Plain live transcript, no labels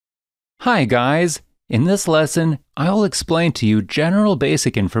Hi guys! In this lesson, I'll explain to you general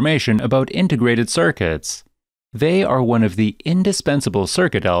basic information about integrated circuits. They are one of the indispensable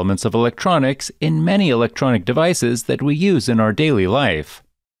circuit elements of electronics in many electronic devices that we use in our daily life.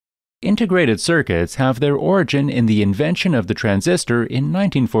 Integrated circuits have their origin in the invention of the transistor in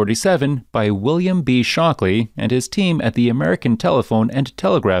 1947 by William B. Shockley and his team at the American Telephone and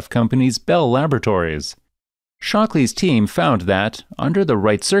Telegraph Company's Bell Laboratories. Shockley's team found that, under the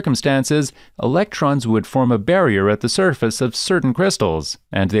right circumstances, electrons would form a barrier at the surface of certain crystals,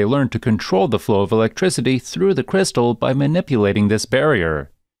 and they learned to control the flow of electricity through the crystal by manipulating this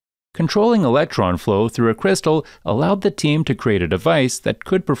barrier. Controlling electron flow through a crystal allowed the team to create a device that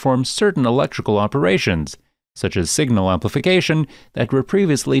could perform certain electrical operations, such as signal amplification, that were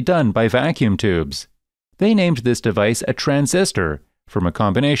previously done by vacuum tubes. They named this device a transistor, from a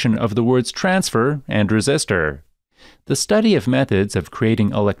combination of the words transfer and resistor. The study of methods of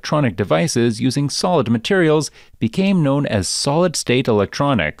creating electronic devices using solid materials became known as solid-state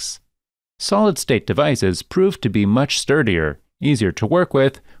electronics. Solid-state devices proved to be much sturdier, easier to work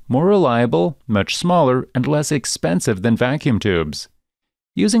with, more reliable, much smaller, and less expensive than vacuum tubes.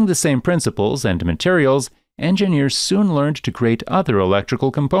 Using the same principles and materials, engineers soon learned to create other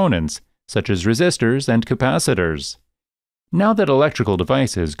electrical components, such as resistors and capacitors. Now that electrical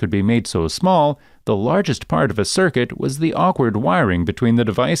devices could be made so small, the largest part of a circuit was the awkward wiring between the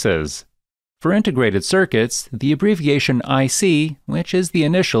devices. For integrated circuits, the abbreviation IC, which is the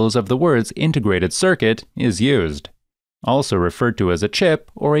initials of the words integrated circuit, is used. Also referred to as a chip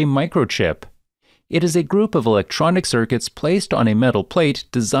or a microchip. It is a group of electronic circuits placed on a metal plate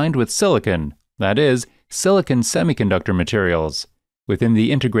designed with silicon, that is, silicon semiconductor materials. Within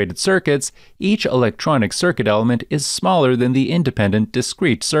the integrated circuits, each electronic circuit element is smaller than the independent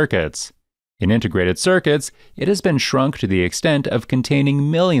discrete circuits. In integrated circuits, it has been shrunk to the extent of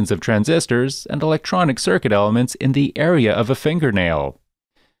containing millions of transistors and electronic circuit elements in the area of a fingernail.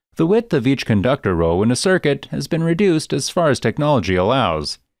 The width of each conductor row in a circuit has been reduced as far as technology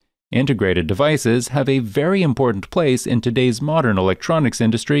allows. Integrated devices have a very important place in today's modern electronics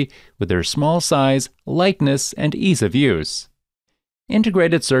industry with their small size, lightness, and ease of use.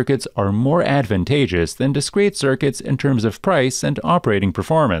 Integrated circuits are more advantageous than discrete circuits in terms of price and operating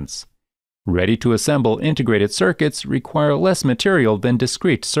performance. Ready-to-assemble integrated circuits require less material than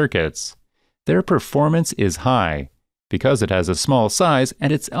discrete circuits. Their performance is high. Because it has a small size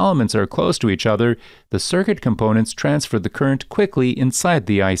and its elements are close to each other, the circuit components transfer the current quickly inside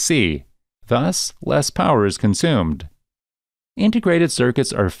the IC. Thus, less power is consumed. Integrated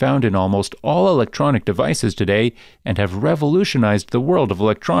circuits are found in almost all electronic devices today and have revolutionized the world of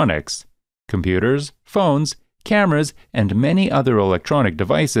electronics. Computers, phones, cameras, and many other electronic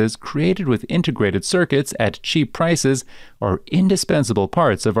devices created with integrated circuits at cheap prices are indispensable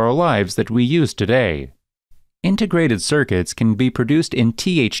parts of our lives that we use today. Integrated circuits can be produced in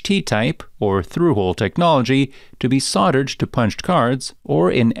THT type, or through-hole technology, to be soldered to punched cards, or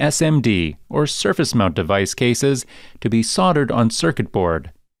in SMD, or surface mount device cases, to be soldered on circuit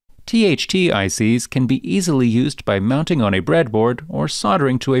board. THT ICs can be easily used by mounting on a breadboard or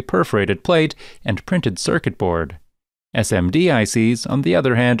soldering to a perforated plate and printed circuit board. SMD ICs, on the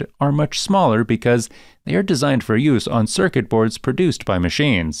other hand, are much smaller because they are designed for use on circuit boards produced by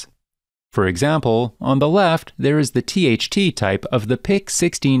machines. For example, on the left, there is the THT type of the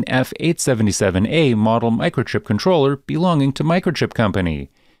PIC16F877A model microchip controller belonging to Microchip Company,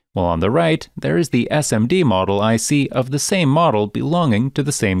 while on the right, there is the SMD model IC of the same model belonging to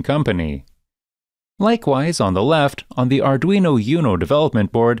the same company. Likewise, on the left, on the Arduino Uno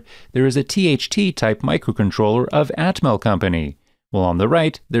development board, there is a THT type microcontroller of Atmel Company, while on the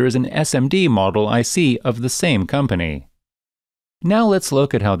right, there is an SMD model IC of the same company. Now let's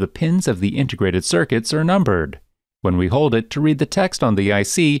look at how the pins of the integrated circuits are numbered. When we hold it to read the text on the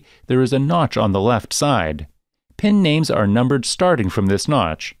IC, there is a notch on the left side. Pin names are numbered starting from this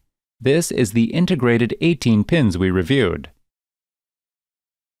notch. This is the integrated 18 pins we reviewed.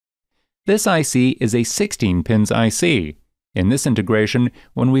 This IC is a 16 pins IC. In this integration,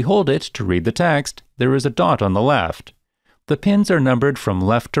 when we hold it to read the text, there is a dot on the left. The pins are numbered from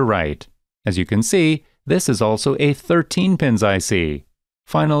left to right. As you can see, this is also a 13 pins IC.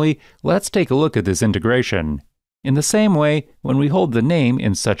 Finally, let's take a look at this integration. In the same way, when we hold the name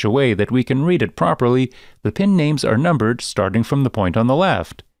in such a way that we can read it properly, the pin names are numbered starting from the point on the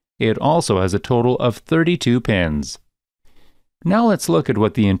left. It also has a total of 32 pins. Now let's look at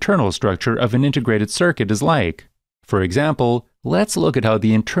what the internal structure of an integrated circuit is like. For example, let's look at how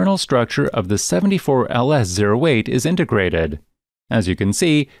the internal structure of the 74LS08 is integrated. As you can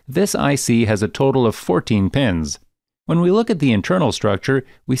see, this IC has a total of 14 pins. When we look at the internal structure,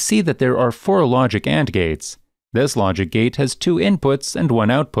 we see that there are 4 logic AND gates. This logic gate has 2 inputs and 1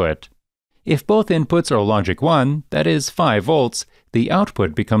 output. If both inputs are logic 1, that is 5 volts, the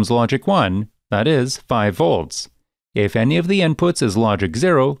output becomes logic 1, that is 5 volts. If any of the inputs is logic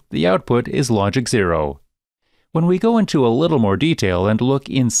 0, the output is logic 0. When we go into a little more detail and look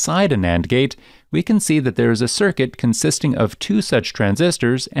inside an AND gate, we can see that there is a circuit consisting of 2 such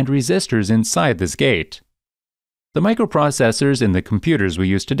transistors and resistors inside this gate. The microprocessors in the computers we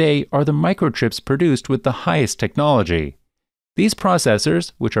use today are the microchips produced with the highest technology. These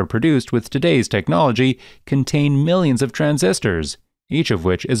processors, which are produced with today's technology, contain millions of transistors, each of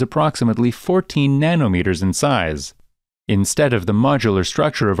which is approximately 14 nanometers in size. Instead of the modular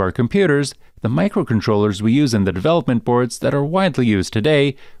structure of our computers, the microcontrollers we use in the development boards that are widely used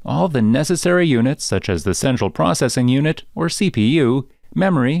today, all the necessary units such as the central processing unit, or CPU,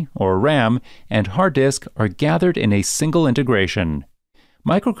 memory, or RAM, and hard disk are gathered in a single integration.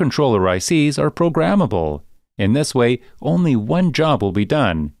 Microcontroller ICs are programmable. In this way, only one job will be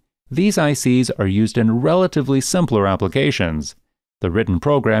done. These ICs are used in relatively simpler applications. The written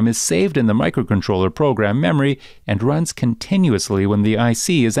program is saved in the microcontroller program memory and runs continuously when the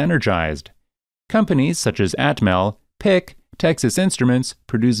IC is energized. Companies such as Atmel, PIC, Texas Instruments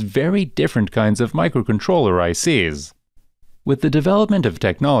produce very different kinds of microcontroller ICs. With the development of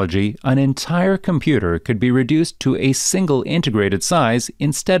technology, an entire computer could be reduced to a single integrated size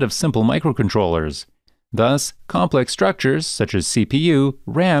instead of simple microcontrollers. Thus, complex structures such as CPU,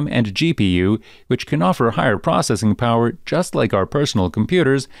 RAM, and GPU, which can offer higher processing power just like our personal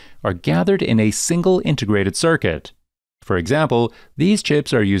computers, are gathered in a single integrated circuit. For example, these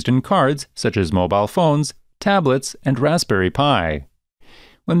chips are used in cards such as mobile phones, tablets, and Raspberry Pi.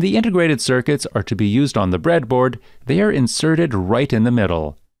 When the integrated circuits are to be used on the breadboard, they are inserted right in the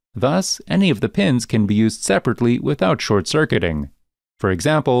middle. Thus, any of the pins can be used separately without short-circuiting. For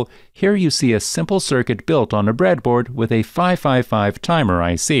example, here you see a simple circuit built on a breadboard with a 555 timer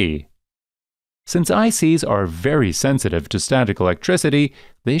IC. Since ICs are very sensitive to static electricity,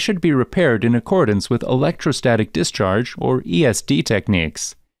 they should be repaired in accordance with electrostatic discharge or ESD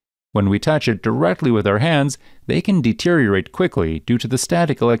techniques. When we touch it directly with our hands, they can deteriorate quickly due to the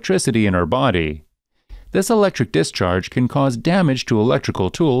static electricity in our body. This electric discharge can cause damage to electrical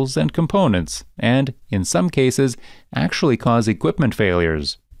tools and components, and, in some cases, actually cause equipment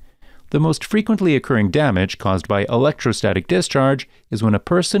failures. The most frequently occurring damage caused by electrostatic discharge is when a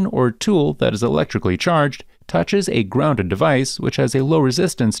person or tool that is electrically charged touches a grounded device which has a low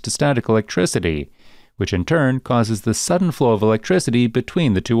resistance to static electricity, which in turn causes the sudden flow of electricity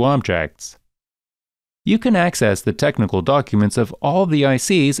between the two objects. You can access the technical documents of all the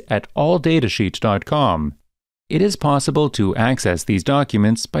ICs at alldatasheet.com. It is possible to access these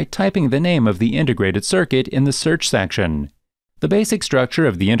documents by typing the name of the integrated circuit in the search section. The basic structure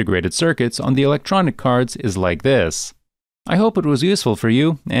of the integrated circuits on the electronic cards is like this. I hope it was useful for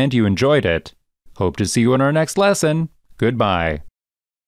you and you enjoyed it. Hope to see you in our next lesson. Goodbye.